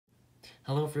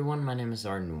Hello everyone, my name is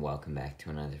Zard and welcome back to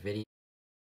another video.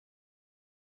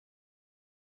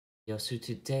 So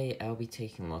today I'll be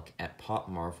taking a look at Pop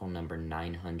Marvel number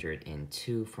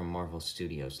 902 from Marvel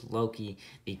Studios Loki,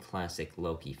 the classic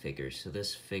Loki figure. So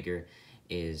this figure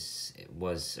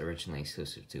was originally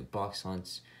exclusive to box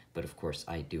hunts, but of course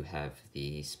I do have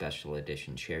the special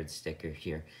edition shared sticker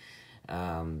here.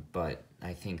 But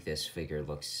I think this figure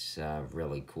looks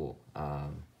really cool.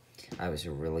 I was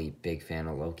a really big fan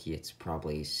of Loki. It's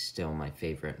probably still my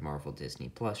favorite Marvel Disney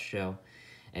Plus show,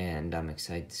 and I'm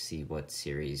excited to see what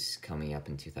series coming up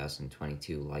in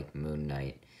 2022, like Moon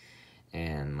Knight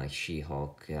and like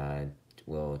She-Hulk,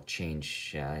 will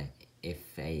change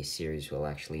if a series will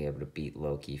actually be able to beat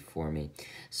Loki for me.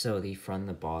 So the front of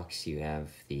the box, you have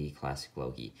the classic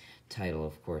Loki title,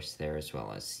 of course, there, as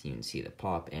well as you can see the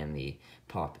pop and the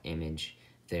pop image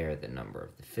there, the number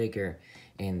of the figure,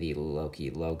 and the Loki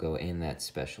logo, and that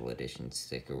special edition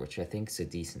sticker, which I think is a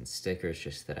decent sticker. It's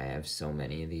just that I have so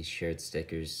many of these shared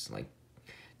stickers, like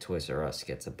Toys R Us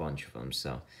gets a bunch of them,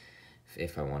 so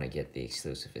if I want to get the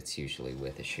exclusive, it's usually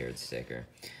with a shared sticker.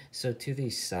 So to the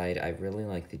side, I really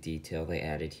like the detail they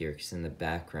added here, because in the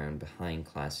background behind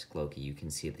classic Loki, you can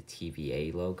see the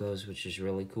TVA logos, which is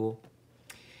really cool.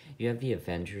 You have the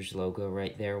Avengers logo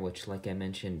right there, which, like I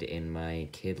mentioned in my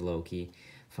Kid Loki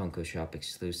Funko Shop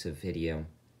exclusive video,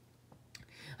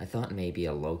 I thought maybe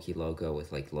a Loki logo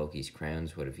with like Loki's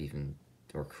crowns would have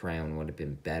crown would have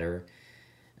been better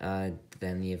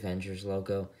than the Avengers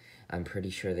logo. I'm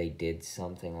pretty sure they did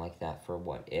something like that for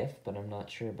What If, but I'm not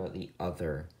sure about the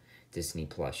other Disney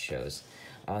Plus shows.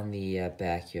 On the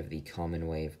back, you have the common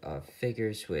wave of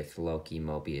figures with Loki,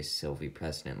 Mobius, Sylvie,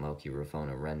 President Loki,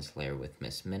 Ravonna, Renslayer with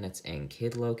Miss Minutes, and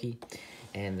Kid Loki.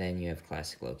 And then you have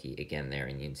Classic Loki again there,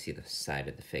 and you can see the side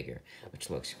of the figure, which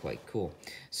looks quite cool.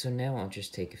 So now I'll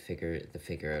just take the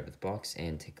figure out of the box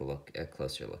and take a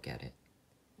closer look at it.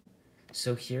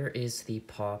 So here is the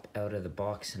pop out of the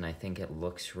box, and I think it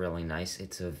looks really nice.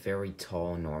 It's a very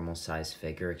tall, normal size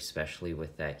figure, especially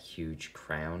with that huge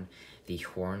crown. The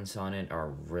horns on it are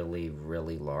really,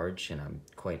 really large, and I'm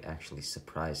quite actually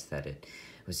surprised that it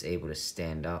was able to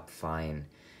stand up fine.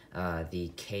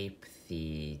 The cape,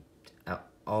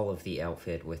 all of the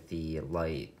outfit with the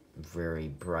light, very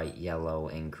bright yellow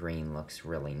and green looks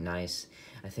really nice.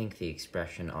 I think the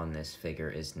expression on this figure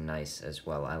is nice as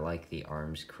well. I like the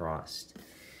arms crossed.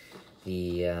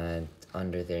 The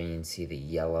under there you can see the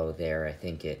yellow there. I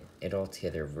think it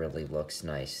altogether really looks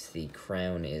nice. The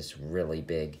crown is really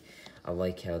big. I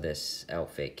like how this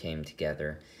outfit came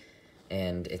together,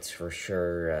 and it's for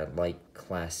sure like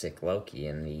classic Loki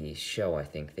in the show. I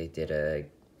think they did a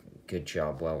good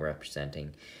job well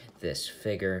representing this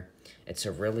figure. It's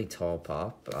a really tall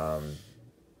pop.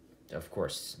 Of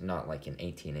course, not like an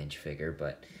 18-inch figure,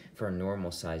 but for a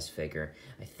normal size figure,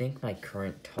 I think my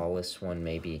current tallest one,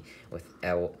 maybe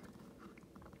without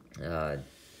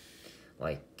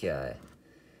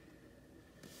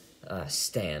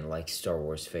stand, like Star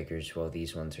Wars figures, well,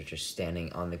 these ones are just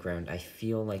standing on the ground. I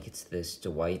feel like it's this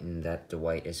Dwight, and that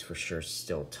Dwight is for sure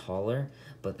still taller,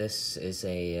 but this is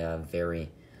a very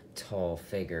tall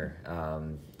figure,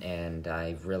 and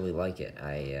I really like it.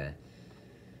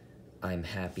 I'm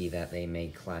happy that they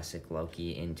made Classic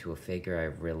Loki into a figure. I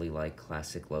really like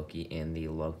Classic Loki in the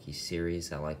Loki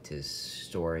series. I liked his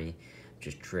story,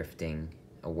 just drifting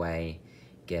away,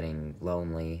 getting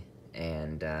lonely,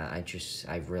 and I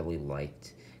really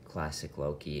liked Classic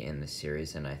Loki in the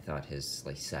series, and I thought his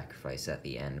sacrifice at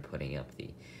the end, putting up the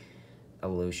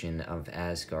illusion of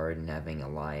Asgard and having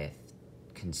Goliath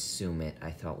consume it,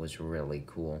 I thought was really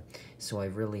cool. So I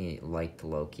really liked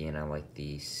Loki, and I liked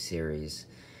the series.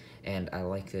 And I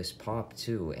like this pop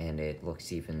too, and it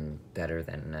looks even better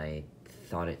than I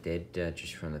thought it did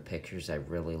just from the pictures. I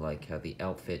really like how the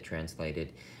outfit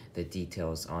translated. The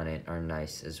details on it are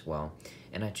nice as well.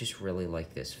 And I just really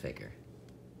like this figure.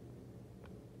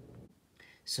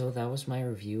 So that was my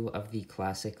review of the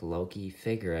classic Loki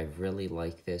figure. I really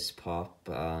like this pop.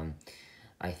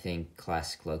 I think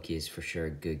classic Loki is for sure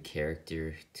a good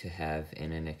character to have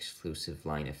in an exclusive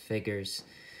line of figures.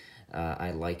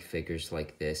 I like figures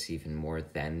like this even more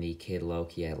than the Kid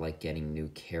Loki. I like getting new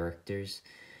characters,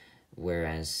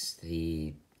 whereas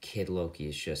the Kid Loki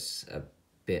is just a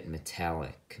bit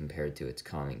metallic compared to its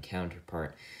common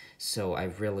counterpart. So I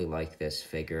really like this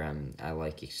figure. I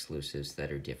like exclusives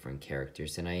that are different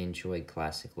characters, and I enjoyed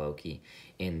classic Loki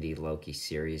in the Loki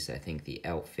series. I think the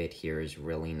outfit here is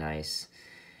really nice,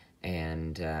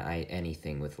 and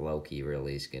anything with Loki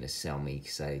really is going to sell me,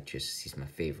 because he's my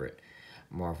favorite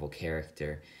Marvel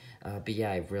character. But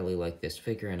yeah, I really like this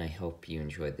figure, and I hope you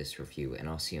enjoyed this review, and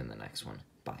I'll see you in the next one.